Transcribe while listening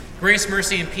Grace,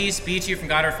 mercy, and peace be to you from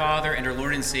God our Father and our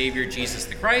Lord and Savior, Jesus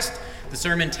the Christ. The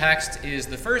sermon text is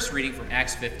the first reading from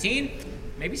Acts 15. You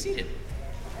may be seated.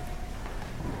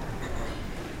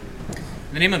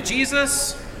 In the name of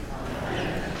Jesus.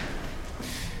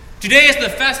 Today is the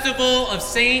festival of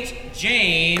St.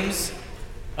 James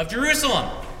of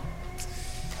Jerusalem.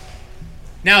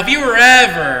 Now, if you were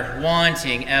ever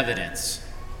wanting evidence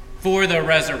for the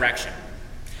resurrection,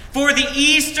 for the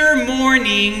Easter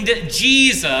morninged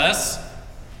Jesus,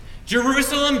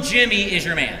 Jerusalem Jimmy is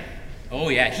your man. Oh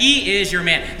yeah, he is your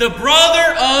man. The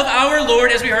brother of our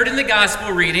Lord, as we heard in the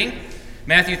gospel reading,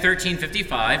 Matthew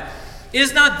 13:55.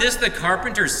 Is not this the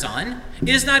carpenter's son?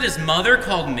 Is not his mother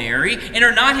called Mary? And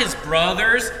are not his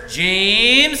brothers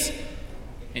James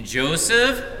and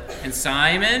Joseph and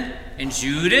Simon and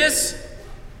Judas?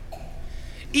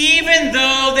 Even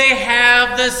though they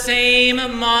have the same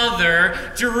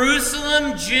mother,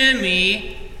 Jerusalem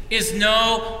Jimmy is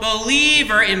no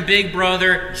believer in Big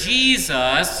Brother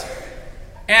Jesus,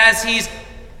 as he's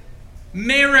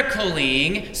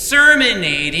miracling,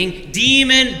 sermonating,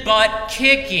 demon butt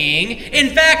kicking.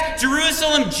 In fact,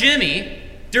 Jerusalem Jimmy,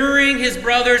 during his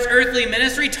brother's earthly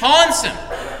ministry, taunts him,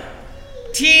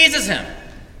 teases him,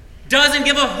 doesn't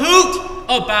give a hoot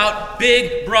about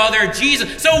Big Brother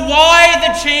Jesus. So why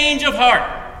the change of heart?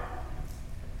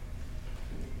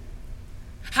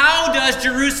 How does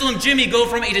Jerusalem Jimmy go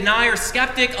from a denier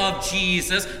skeptic of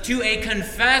Jesus to a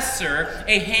confessor,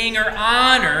 a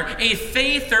hanger-oner, a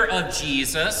faither of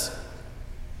Jesus?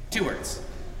 2 words.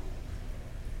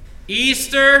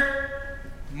 Easter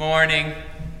morning.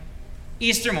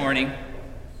 Easter morning.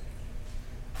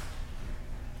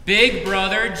 Big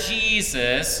Brother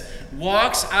Jesus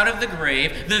walks out of the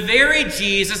grave, the very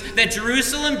Jesus that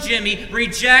Jerusalem Jimmy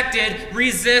rejected,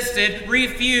 resisted,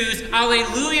 refused.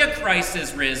 Alleluia, Christ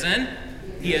is risen.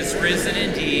 He is risen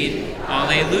indeed.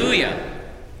 Alleluia.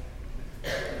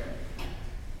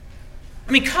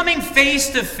 I mean, coming face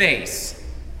to face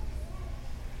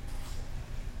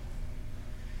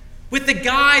with the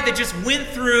guy that just went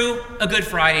through a Good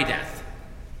Friday death.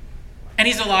 And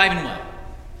he's alive and well.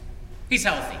 He's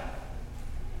healthy.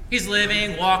 He's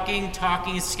living, walking,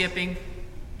 talking, skipping.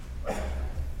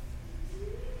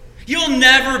 You'll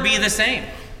never be the same.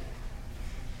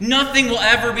 Nothing will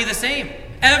ever be the same.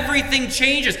 Everything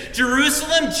changes.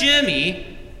 Jerusalem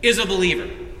Jimmy is a believer.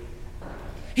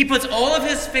 He puts all of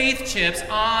his faith chips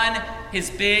on his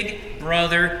big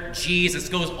brother Jesus,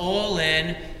 goes all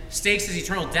in, stakes his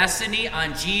eternal destiny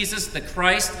on Jesus, the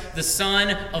Christ, the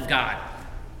Son of God.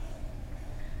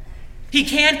 He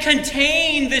can't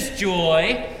contain this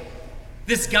joy,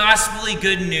 this gospel-y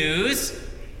good news.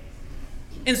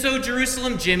 And so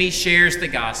Jerusalem Jimmy shares the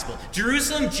gospel.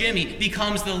 Jerusalem Jimmy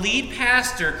becomes the lead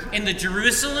pastor in the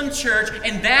Jerusalem church,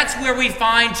 and that's where we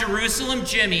find Jerusalem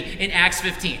Jimmy in Acts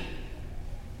 15.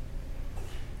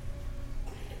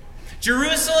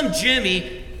 Jerusalem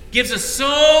Jimmy gives us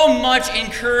so much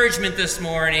encouragement this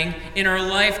morning in our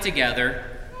life together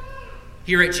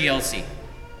here at GLC.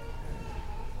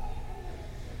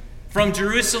 From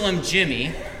Jerusalem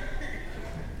Jimmy,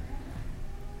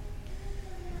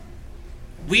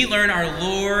 we learn our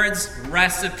Lord's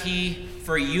recipe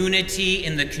for unity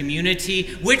in the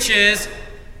community, which is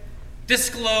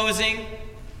disclosing,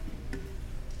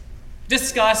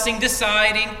 discussing,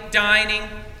 deciding, dining,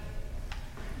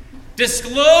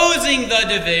 disclosing the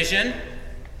division,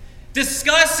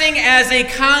 discussing as a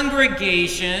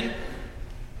congregation,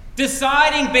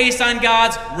 deciding based on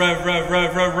God's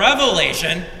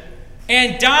revelation,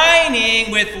 and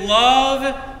dining with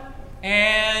love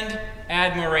and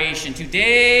admiration.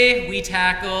 Today we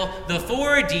tackle the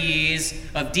 4 Ds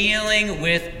of dealing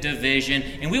with division,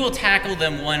 and we will tackle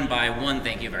them one by one.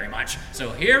 Thank you very much.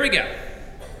 So here we go.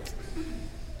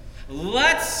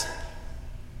 Let's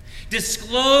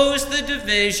disclose the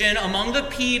division among the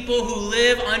people who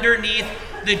live underneath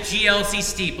the GLC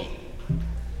steeple.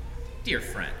 Dear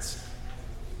friends,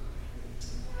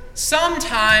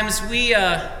 sometimes we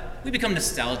become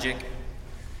nostalgic,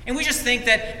 and we just think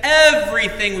that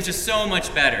everything was just so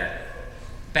much better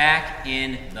back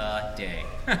in the day.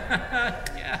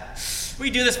 Yeah,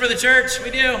 we do this for the church, we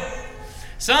do.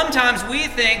 Sometimes we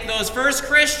think those first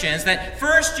Christians, that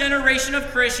first generation of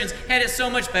Christians, had it so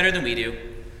much better than we do.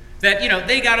 That,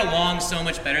 they got along so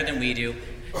much better than we do.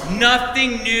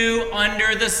 Nothing new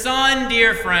under the sun,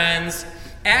 dear friends.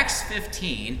 Acts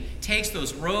 15 takes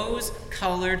those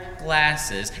rose-colored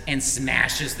glasses and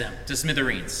smashes them to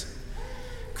smithereens.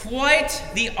 Quite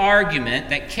the argument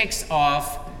that kicks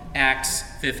off Acts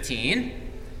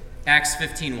 15, Acts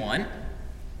 15:1.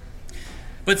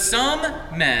 But some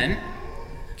men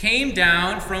came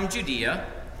down from Judea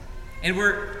And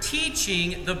we're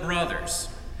teaching the brothers,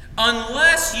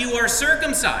 unless you are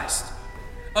circumcised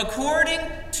according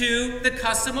to the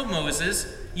custom of Moses,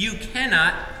 you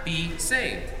cannot be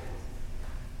saved.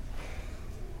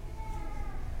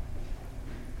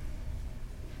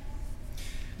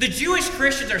 The Jewish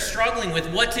Christians are struggling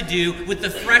with what to do with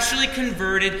the freshly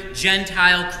converted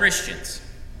Gentile Christians.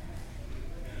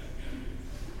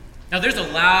 Now, there's a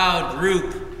loud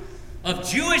group of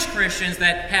Jewish Christians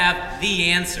that have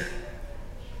the answer.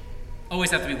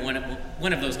 Always have to be one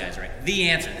of those guys, right? The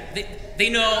answer. They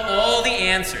know all the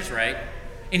answers, right?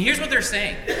 And here's what they're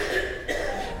saying.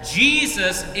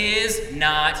 Jesus is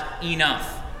not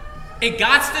enough. It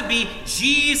got to be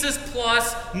Jesus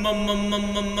plus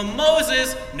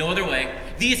Moses. No other way.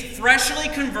 These freshly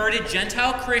converted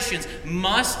Gentile Christians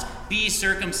must be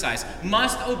circumcised,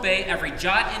 must obey every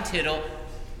jot and tittle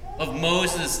of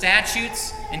Moses'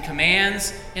 statutes and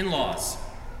commands and laws.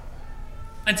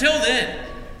 Until then,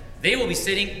 they will be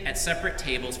sitting at separate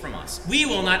tables from us. We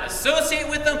will not associate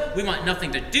with them. We want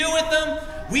nothing to do with them.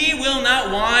 We will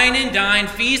not wine and dine,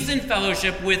 feast and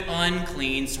fellowship with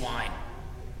unclean swine.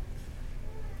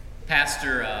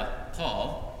 Pastor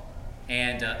Paul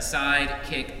and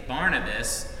sidekick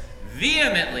Barnabas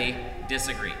vehemently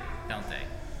disagree, don't they?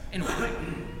 And why?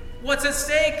 What's at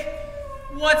stake?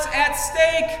 What's at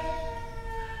stake?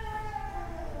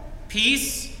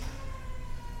 Peace,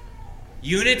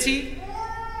 unity,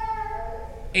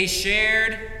 a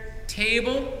shared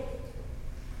table,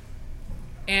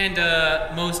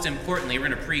 and most importantly, we're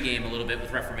going to pregame a little bit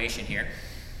with Reformation here.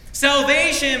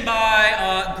 Salvation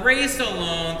by grace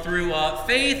alone, through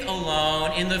faith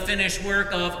alone, in the finished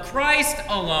work of Christ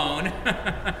alone.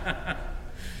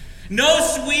 No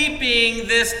sweeping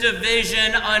this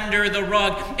division under the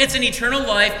rug. It's an eternal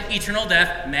life, eternal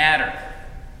death matter.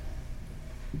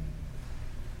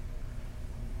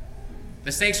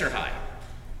 The stakes are high.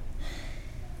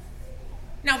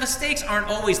 Now, the stakes aren't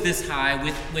always this high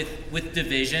with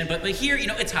division, but here,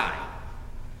 it's high.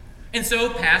 And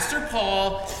so Pastor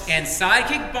Paul and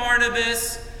sidekick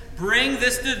Barnabas bring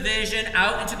this division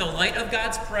out into the light of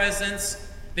God's presence.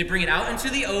 They bring it out into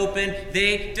the open.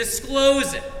 They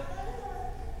disclose it.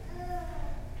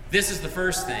 This is the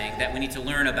first thing that we need to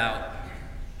learn about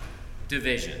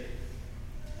division.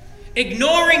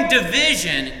 Ignoring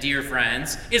division, dear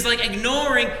friends, is like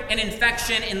ignoring an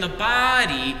infection in the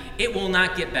body. It will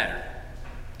not get better.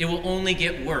 It will only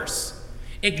get worse.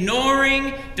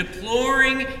 Ignoring,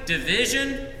 deploring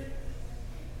division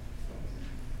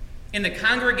in the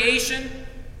congregation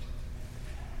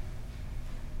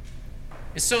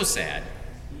is so sad,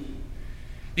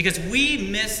 because we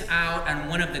miss out on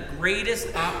one of the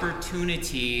greatest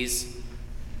opportunities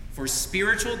for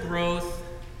spiritual growth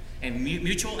and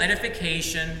mutual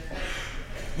edification.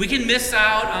 We can miss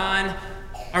out on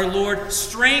our Lord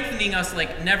strengthening us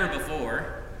like never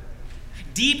before,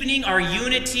 deepening our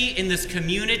unity in this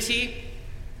community.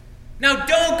 Now,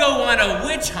 don't go on a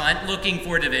witch hunt looking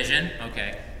for division,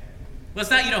 okay? Let's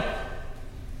not,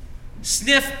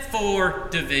 sniff for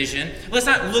division. Let's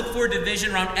not look for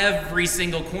division around every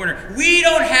single corner. We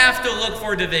don't have to look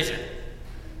for division.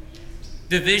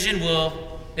 Division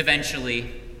will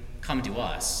eventually come to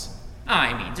us.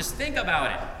 Just think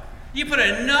about it. You put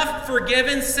enough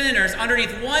forgiven sinners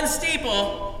underneath one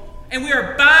steeple, and we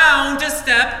are bound to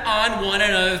step on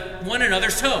one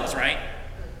another's toes, right?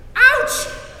 Ouch!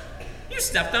 You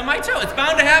stepped on my toe. It's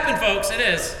bound to happen, folks. It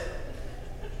is.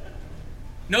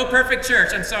 No perfect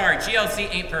church. I'm sorry.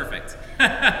 GLC ain't perfect.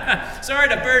 Sorry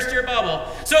to burst your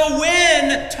bubble. So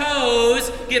when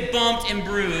toes get bumped and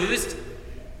bruised,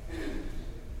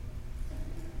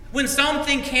 when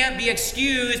something can't be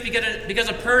excused because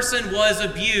a person was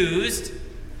abused,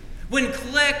 when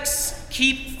cliques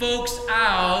keep folks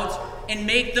out and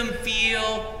make them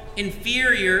feel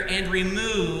inferior and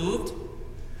removed,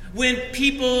 when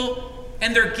people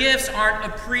and their gifts aren't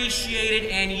appreciated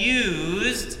and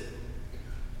used,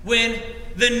 when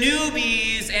the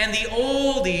newbies and the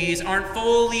oldies aren't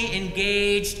fully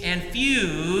engaged and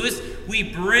fused, we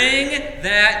bring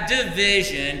that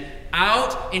division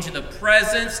out into the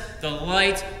presence, the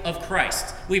light of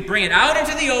Christ. We bring it out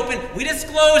into the open. We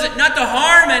disclose it, not to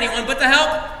harm anyone, but to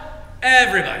help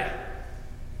everybody.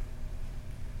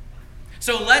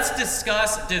 So let's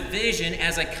discuss division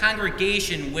as a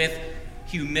congregation with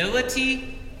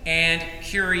humility and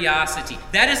curiosity.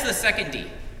 That is the second D.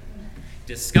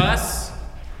 Discuss,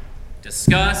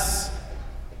 discuss,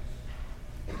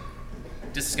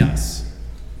 discuss.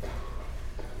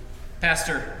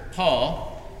 Pastor Paul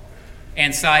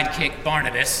and sidekick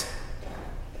Barnabas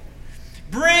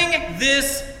bring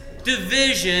this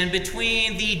division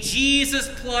between the Jesus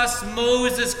plus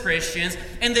Moses Christians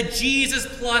and the Jesus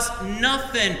plus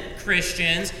nothing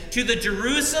Christians to the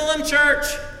Jerusalem church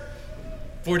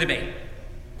for debate,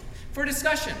 for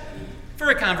discussion, for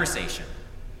a conversation.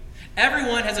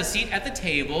 Everyone has a seat at the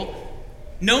table.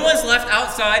 No one's left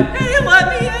outside. Hey, let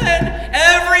me in.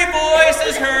 Every voice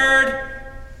is heard.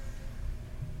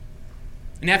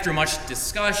 And after much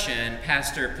discussion,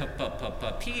 Pastor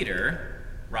Peter,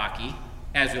 Rocky,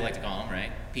 as we like to call him,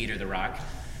 right? Peter the Rock.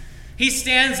 He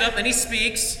stands up and he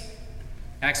speaks,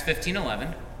 Acts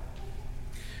 15:11.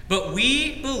 But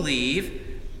we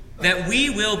believe that we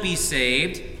will be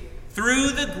saved through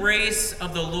the grace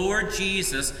of the Lord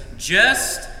Jesus,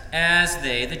 just as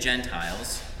they, the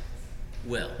Gentiles,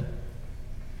 will.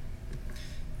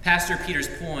 Pastor Peter's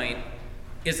point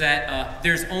is that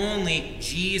there's only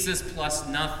Jesus plus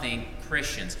nothing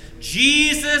Christians.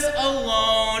 Jesus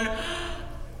alone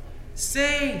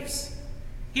saves.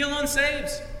 He alone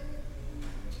saves.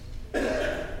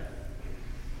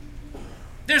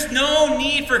 There's no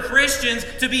need for Christians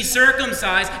to be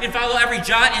circumcised and follow every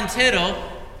jot and tittle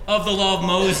of the law of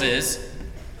Moses.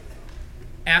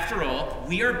 After all,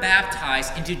 we are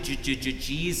baptized into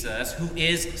Jesus, who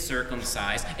is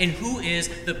circumcised and who is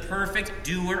the perfect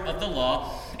doer of the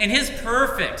law. And his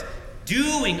perfect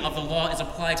doing of the law is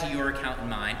applied to your account and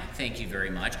mine. Thank you very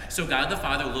much. So God the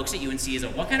Father looks at you and sees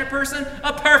what kind of person?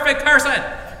 A perfect person.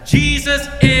 Jesus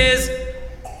is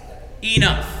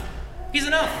enough. He's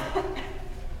enough.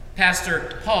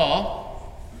 Pastor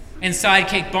Paul and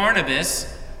sidekick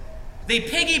Barnabas, they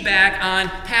piggyback on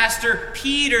Pastor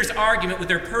Peter's argument with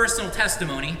their personal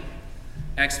testimony,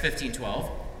 Acts 15:12.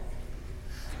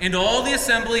 And all the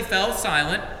assembly fell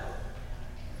silent,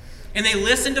 and they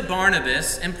listened to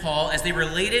Barnabas and Paul as they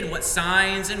related what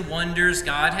signs and wonders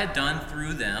God had done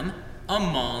through them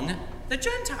among the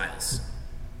Gentiles.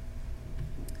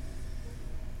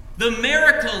 The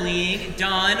miracling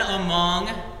done among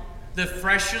the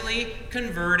freshly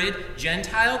converted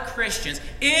Gentile Christians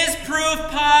is proof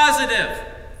positive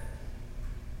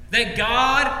that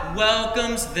God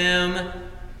welcomes them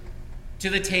to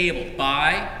the table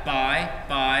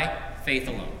by faith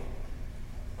alone.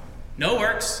 No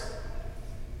works.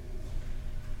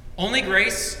 Only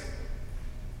grace.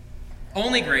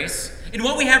 Only grace. In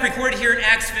what we have recorded here in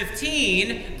Acts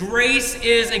 15, grace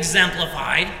is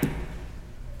exemplified.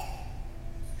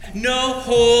 No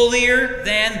holier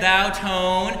than thou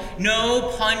tone,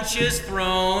 no punches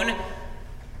thrown,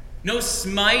 no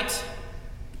smite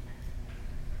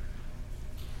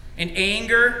and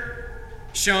anger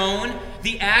shown.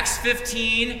 The Acts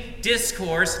 15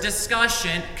 discourse,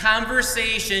 discussion,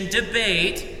 conversation,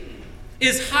 debate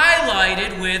is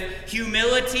highlighted with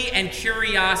humility and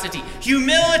curiosity.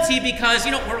 Humility because,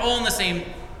 we're all in the same,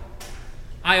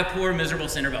 I, a poor, miserable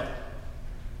sinner, boat.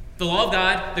 The law of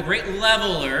God, the great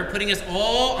leveler, putting us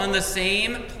all on the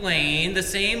same plane, the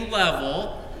same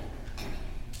level,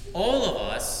 all of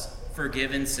us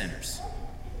forgiven sinners.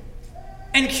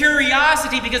 And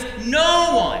curiosity because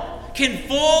no one can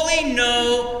fully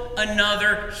know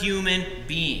another human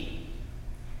being.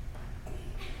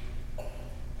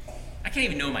 I can't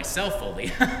even know myself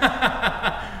fully,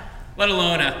 let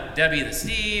alone Debbie the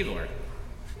Steve or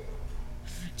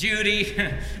Judy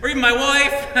or even my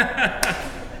wife.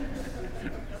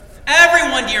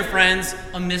 Everyone, dear friends,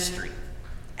 a mystery.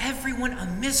 Everyone a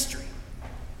mystery.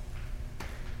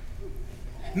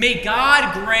 May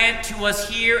God grant to us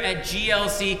here at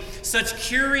GLC such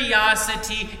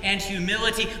curiosity and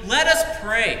humility. Let us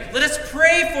pray. Let us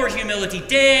pray for humility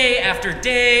day after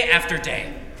day after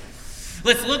day.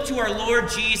 Let's look to our Lord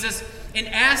Jesus and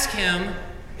ask him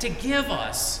to give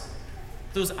us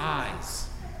those eyes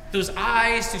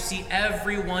to see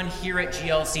everyone here at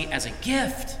GLC as a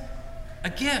gift. A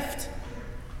gift.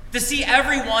 To see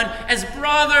everyone as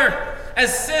brother,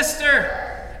 as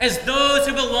sister, as those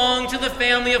who belong to the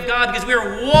family of God, because we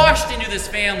are washed into this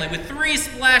family with 3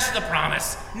 splashes of the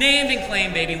promise. Named and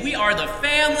claimed, baby. We are the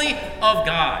family of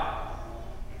God.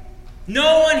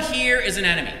 No one here is an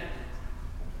enemy.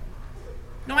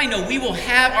 No, I know we will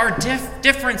have our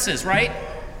differences, right?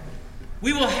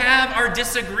 We will have our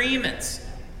disagreements.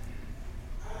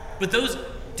 But those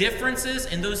differences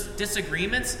and those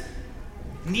disagreements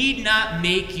need not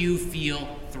make you feel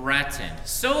threatened.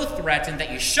 So threatened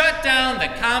that you shut down the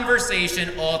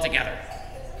conversation altogether.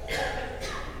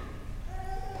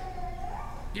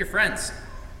 Dear friends,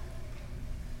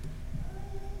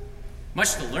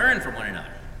 much to learn from one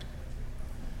another.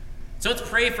 So let's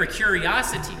pray for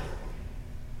curiosity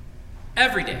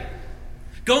every day.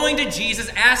 Going to Jesus,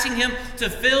 asking him to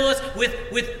fill us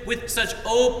with such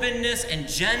openness and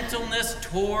gentleness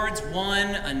towards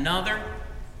one another.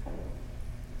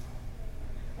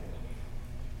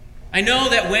 I know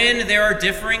that when there are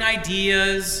differing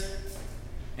ideas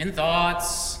and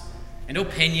thoughts and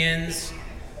opinions,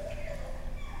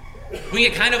 we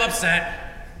get kind of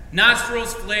upset,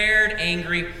 nostrils flared,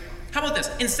 angry. How about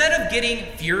this? Instead of getting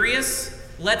furious,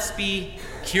 let's be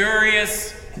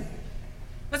curious.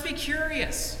 Let's be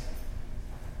curious.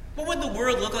 What would the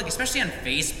world look like, especially on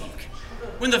Facebook,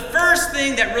 when the first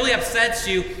thing that really upsets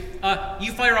you,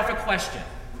 you fire off a question?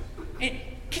 And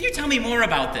can you tell me more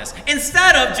about this?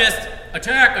 Instead of just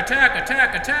attack, attack,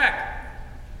 attack, attack.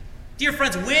 Dear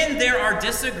friends, when there are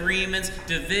disagreements,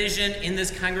 division in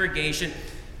this congregation,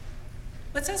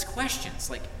 let's ask questions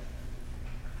like,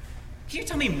 can you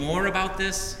tell me more about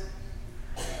this?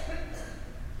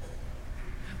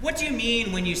 What do you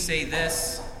mean when you say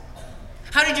this?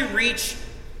 How did you reach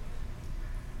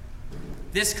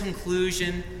this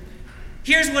conclusion?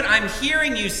 Here's what I'm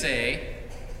hearing you say.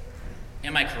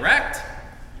 Am I correct?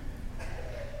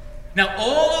 Now,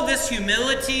 all of this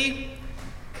humility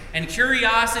and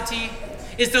curiosity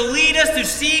is to lead us to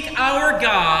seek our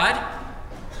God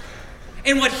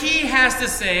and what he has to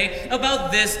say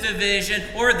about this division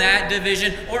or that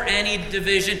division or any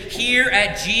division here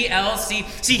at GLC.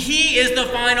 See, he is the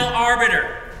final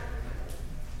arbiter.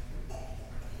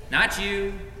 Not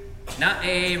you, not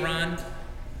Aaron,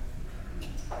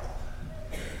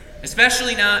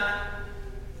 especially not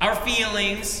our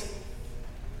feelings.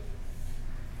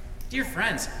 Dear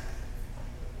friends,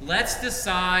 let's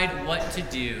decide what to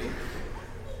do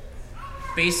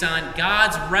based on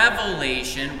God's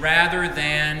revelation rather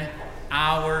than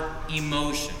our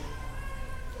emotion.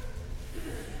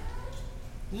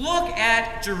 Look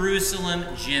at Jerusalem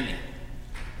Jimmy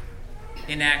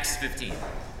in Acts 15.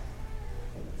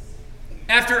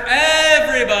 After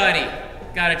everybody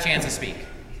got a chance to speak,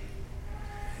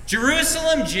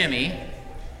 Jerusalem Jimmy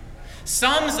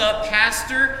sums up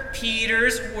Pastor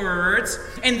Peter's words,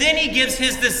 and then he gives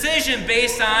his decision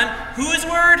based on whose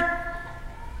word?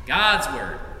 God's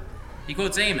word. He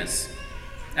quotes Amos,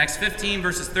 Acts 15,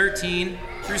 verses 13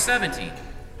 through 17.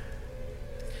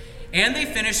 And they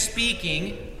finished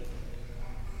speaking.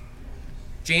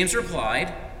 James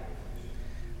replied,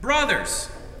 "Brothers,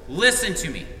 listen to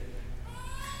me.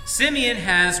 Simeon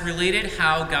has related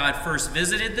how God first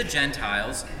visited the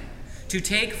Gentiles to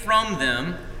take from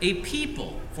them a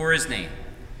people for his name.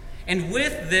 And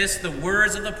with this, the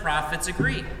words of the prophets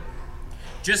agree.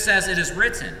 Just as it is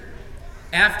written,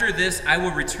 after this I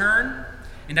will return,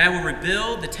 and I will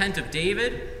rebuild the tent of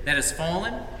David that has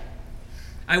fallen.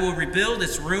 I will rebuild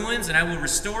its ruins, and I will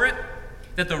restore it,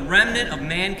 that the remnant of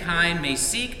mankind may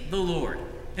seek the Lord.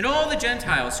 And all the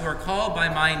Gentiles who are called by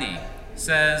my name,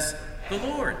 says the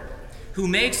Lord, who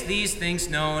makes these things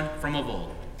known from of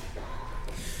old."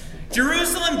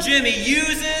 Jerusalem Jimmy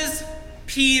uses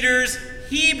Peter's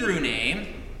Hebrew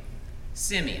name,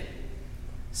 Simeon,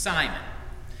 Simon,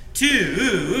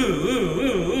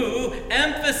 to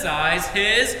emphasize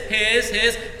his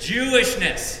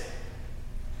Jewishness.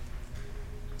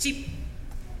 See,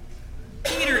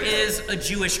 Peter is a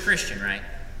Jewish Christian, right?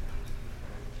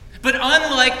 But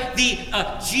unlike the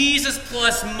Jesus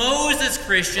plus Moses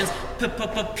Christians,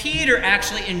 Peter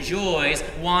actually enjoys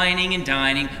wining and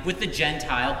dining with the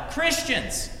Gentile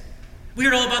Christians. We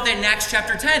heard all about that in Acts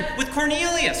chapter 10 with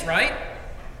Cornelius, right?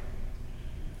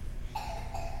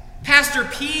 Pastor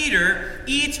Peter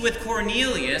eats with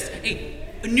Cornelius, a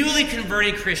newly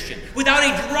converted Christian, without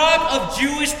a drop of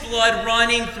Jewish blood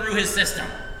running through his system.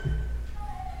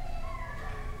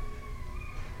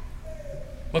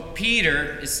 What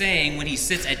Peter is saying when he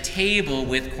sits at table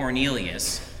with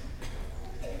Cornelius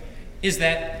is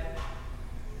that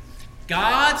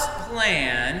God's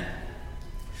plan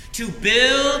to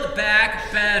build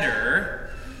back better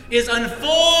is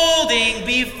unfolding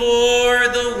before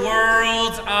the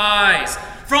world's eyes.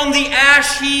 From the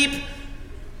ash heap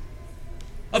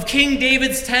of King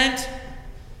David's tent,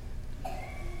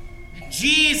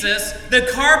 Jesus, the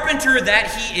carpenter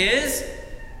that he is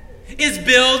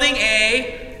building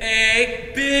a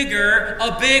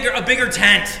bigger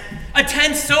tent. A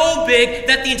tent so big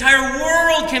that the entire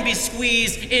world can be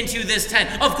squeezed into this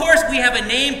tent. Of course, we have a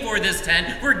name for this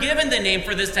tent. We're given the name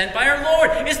for this tent by our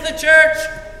Lord. It's the church.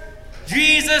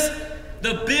 Jesus,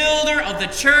 the builder of the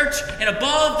church, and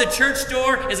above the church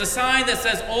door is a sign that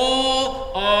says,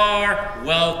 "All are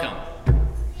welcome."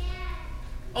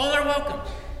 All are welcome.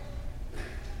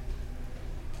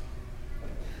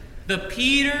 The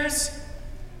Peters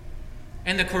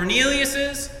and the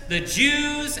Corneliuses, the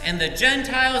Jews and the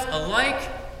Gentiles alike,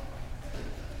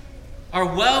 are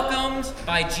welcomed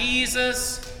by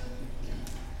Jesus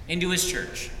into his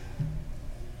church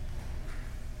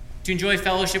to enjoy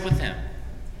fellowship with him,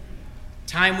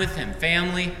 time with him,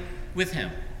 family with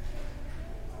him.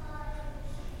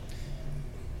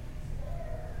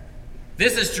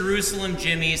 This is Jerusalem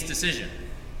Jimmy's decision.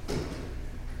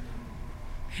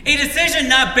 A decision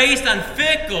not based on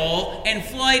fickle and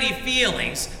flighty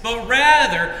feelings, but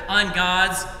rather on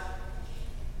God's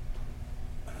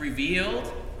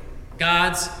revealed,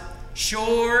 God's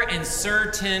sure and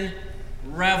certain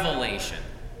revelation.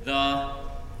 The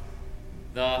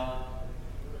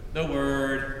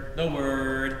word.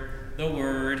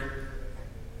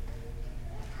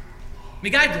 May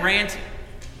God grant it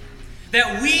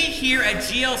that we here at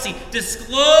GLC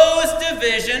disclose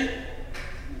division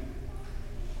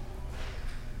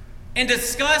and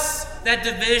discuss that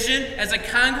division as a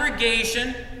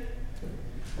congregation,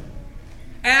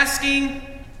 asking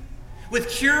with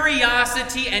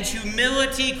curiosity and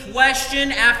humility,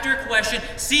 question after question,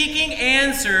 seeking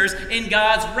answers in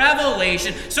God's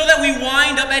revelation, so that we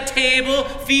wind up at table,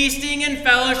 feasting and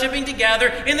fellowshipping together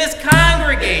in this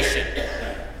congregation.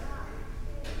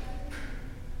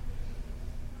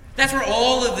 That's where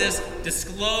all of this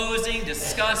disclosing,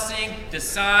 discussing,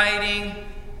 deciding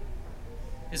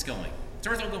is going. It's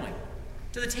where it's all going.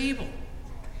 To the table.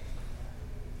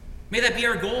 May that be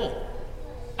our goal,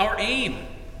 our aim,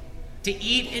 to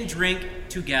eat and drink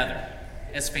together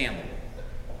as family.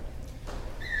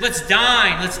 Let's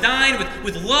dine. Let's dine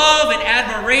with love and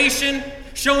admiration,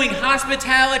 showing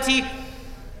hospitality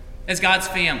as God's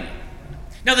family.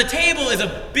 Now, the table is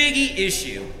a biggie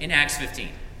issue in Acts 15.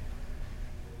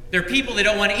 There are people that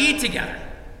don't want to eat together.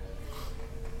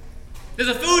 There's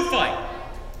a food fight.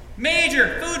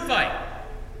 Major food fight.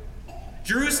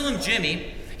 Jerusalem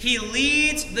Jimmy, he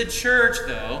leads the church,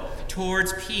 though,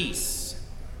 towards peace.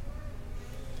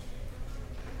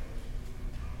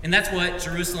 And that's what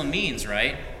Jerusalem means,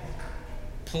 right?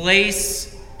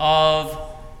 Place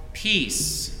of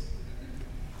peace.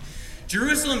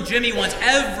 Jerusalem Jimmy wants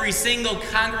every single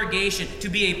congregation to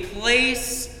be a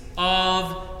place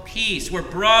of peace, where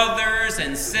brothers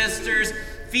and sisters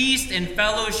feast and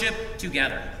fellowship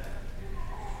together.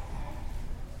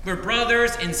 Where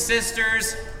brothers and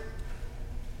sisters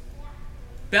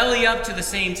belly up to the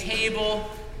same table,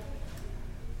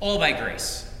 all by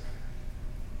grace.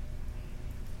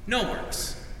 No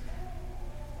works.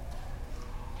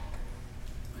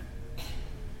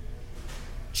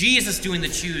 Jesus doing the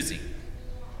choosing.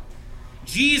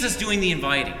 Jesus doing the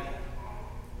inviting.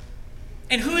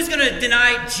 And who's going to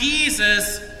deny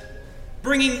Jesus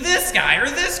bringing this guy or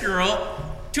this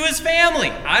girl to his family?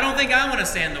 I don't think I want to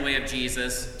stand in the way of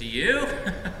Jesus. Do you?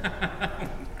 I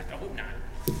hope not.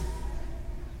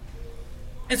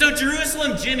 And so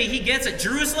Jerusalem Jimmy, he gets it.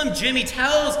 Jerusalem Jimmy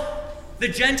tells the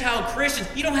Gentile Christians,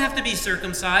 you don't have to be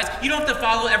circumcised. You don't have to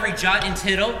follow every jot and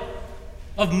tittle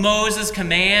of Moses'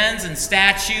 commands and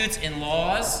statutes and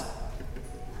laws.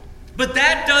 But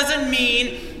that doesn't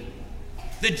mean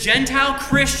the Gentile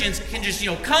Christians can just,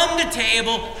 come to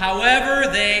table however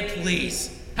they please,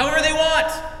 however they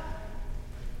want.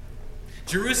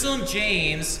 Jerusalem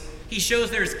James, he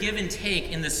shows there's give and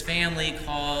take in this family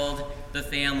called the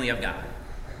family of God,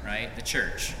 right? The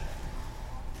church.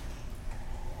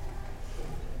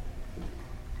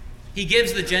 He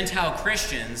gives the Gentile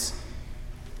Christians,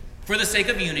 for the sake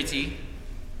of unity,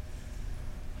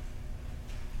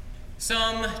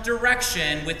 some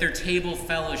direction with their table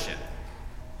fellowship.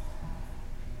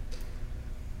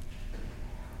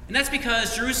 And that's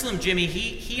because Jerusalem Jimmy,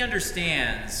 he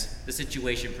understands the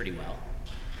situation pretty well.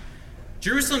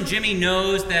 Jerusalem Jimmy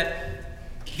knows that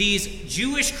these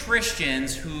Jewish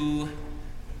Christians who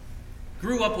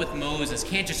grew up with Moses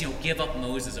can't just, give up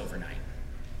Moses overnight.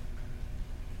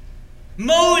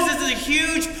 Moses is a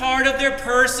huge part of their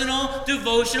personal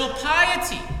devotional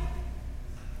piety.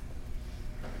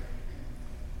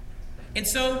 And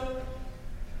so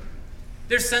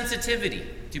there's sensitivity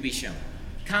to be shown,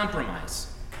 compromise.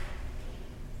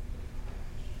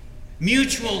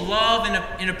 Mutual love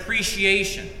and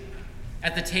appreciation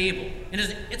at the table. And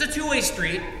it's a two-way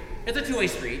street. It's a two-way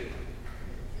street.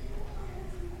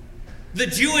 The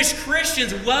Jewish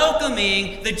Christians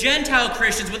welcoming the Gentile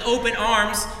Christians with open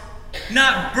arms,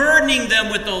 not burdening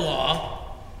them with the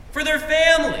law for their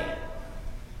family.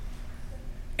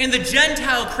 And the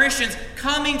Gentile Christians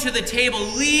coming to the table,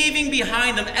 leaving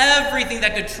behind them everything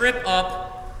that could trip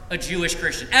up a Jewish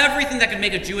Christian, everything that could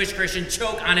make a Jewish Christian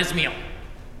choke on his meal.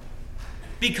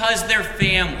 Because they're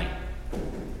family.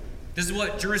 This is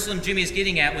what Jerusalem Jimmy is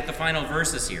getting at with the final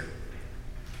verses here.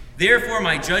 Therefore,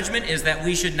 my judgment is that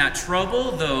we should not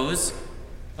trouble those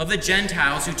of the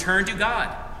Gentiles who turn to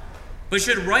God, but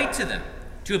should write to them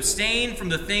to abstain from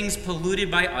the things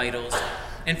polluted by idols,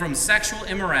 and from sexual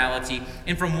immorality,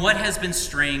 and from what has been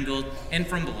strangled, and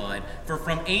from blood. For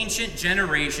from ancient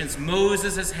generations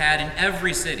Moses has had in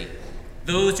every city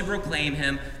those who proclaim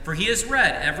him, for he is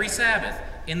read every Sabbath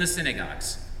in the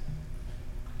synagogues.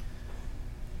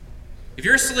 If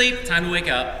you're asleep, time to wake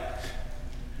up.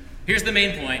 Here's the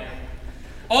main point.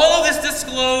 All of this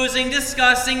disclosing,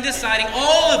 discussing, deciding,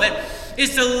 all of it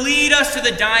is to lead us to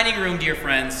the dining room, dear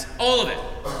friends. All of it.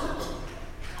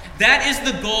 That is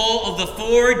the goal of the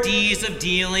 4 Ds of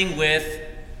dealing with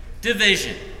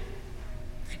division.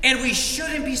 And we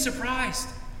shouldn't be surprised.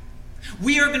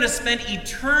 We are going to spend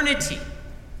eternity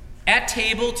at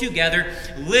table together,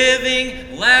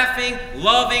 living, laughing,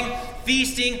 loving,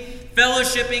 feasting,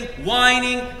 fellowshipping,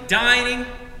 wining, dining.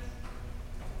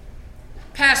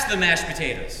 Pass the mashed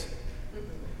potatoes.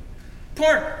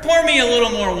 Pour me a little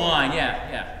more wine.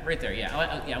 Yeah, right there. Yeah,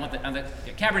 I want the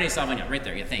Cabernet Sauvignon right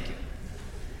there. Yeah, thank you.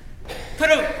 Put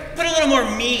a little more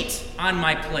meat on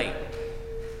my plate.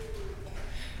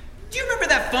 Do you remember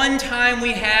that fun time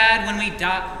we had when we ...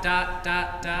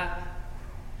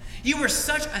 You were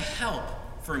such a help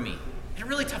for me at a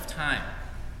really tough time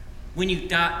when you ...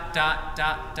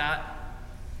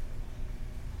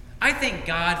 I thank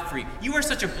God for you. You are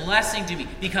such a blessing to me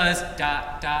because ...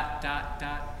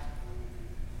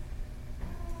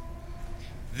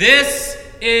 This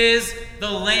is the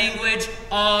language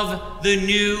of the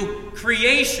new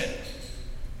creation.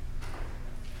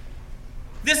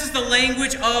 This is the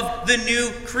language of the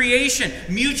new creation.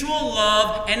 Mutual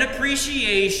love and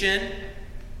appreciation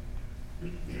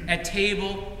at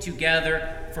table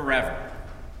together forever.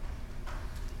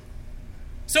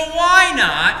 So why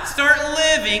not start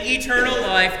living eternal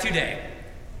life today?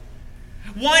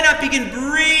 Why not begin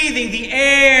breathing the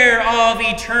air of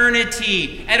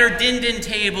eternity at our din-din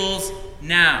tables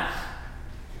now?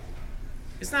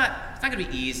 It's not going to be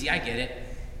easy, I get it.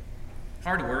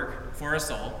 Hard work for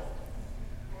us all.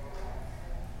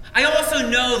 I also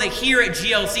know that here at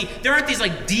GLC, there aren't these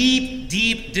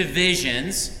deep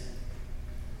divisions,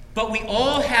 but we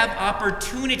all have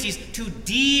opportunities to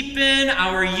deepen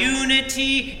our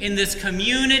unity in this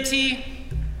community.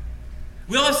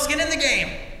 We all have skin in the game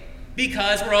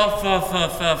because we're all family.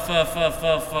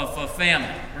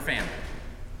 We're family.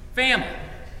 Family.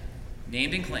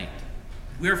 Named and claimed.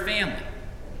 We're family.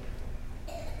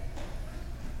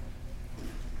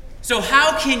 So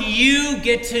how can you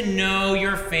get to know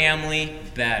your family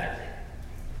better?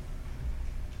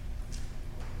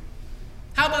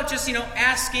 How about just,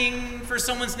 asking for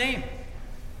someone's name?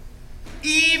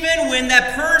 Even when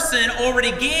that person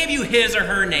already gave you his or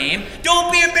her name,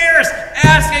 don't be embarrassed.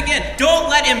 Ask again. Don't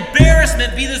let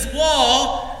embarrassment be this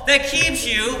wall that keeps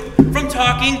you from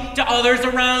talking to others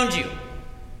around you.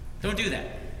 Don't do that.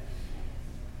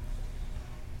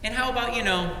 And how about,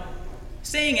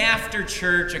 staying after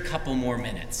church a couple more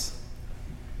minutes?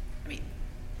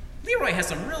 Leroy has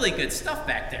some really good stuff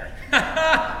back there.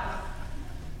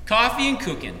 Coffee and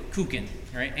kuchen,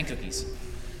 right? And cookies.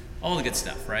 All the good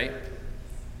stuff, right?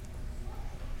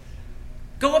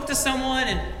 Go up to someone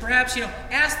and perhaps,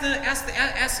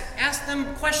 ask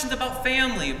them questions about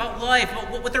family, about life,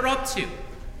 about what they're up to.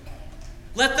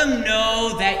 Let them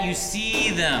know that you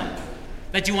see them,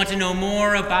 that you want to know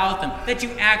more about them, that you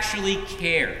actually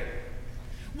care.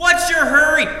 What's your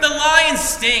hurry? The Lions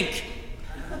stink.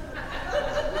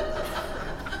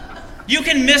 You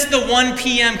can miss the 1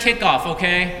 p.m. kickoff,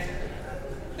 okay?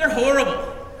 They're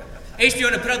horrible.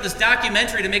 HBO to put out this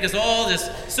documentary to make us all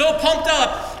just so pumped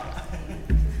up.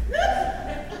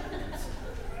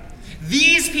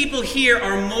 These people here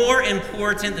are more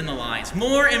important than the Lions,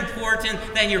 more important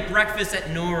than your breakfast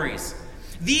at Nori's.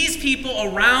 These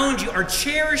people around you are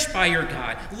cherished by your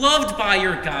God, loved by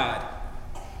your God.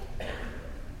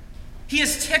 He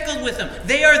is tickled with them.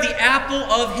 They are the apple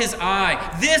of his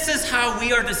eye. This is how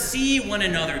we are to see one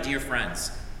another, dear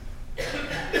friends.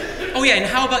 Oh yeah, and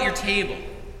how about your table?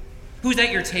 Who's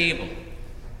at your table?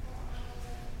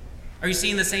 Are you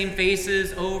seeing the same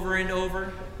faces over and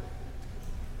over?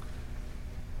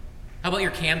 How about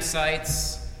your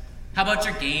campsites? How about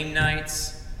your game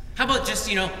nights? How about just,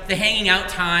 the hanging out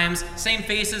times, same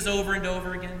faces over and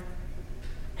over again?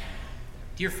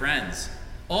 Dear friends,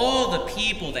 all the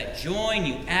people that join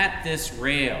you at this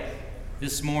rail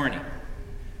this morning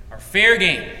are fair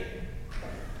game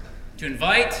to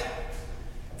invite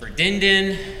for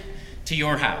din-din to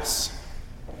your house.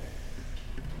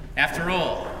 After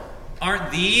all,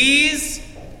 aren't these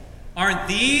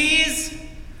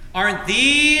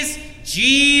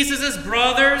Jesus'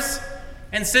 brothers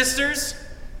and sisters?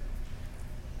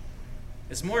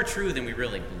 is more true than we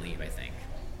really believe, I think.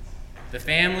 The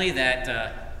family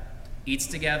that eats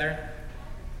together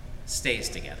stays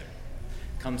together.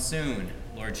 Come soon,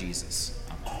 Lord Jesus.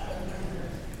 Amen.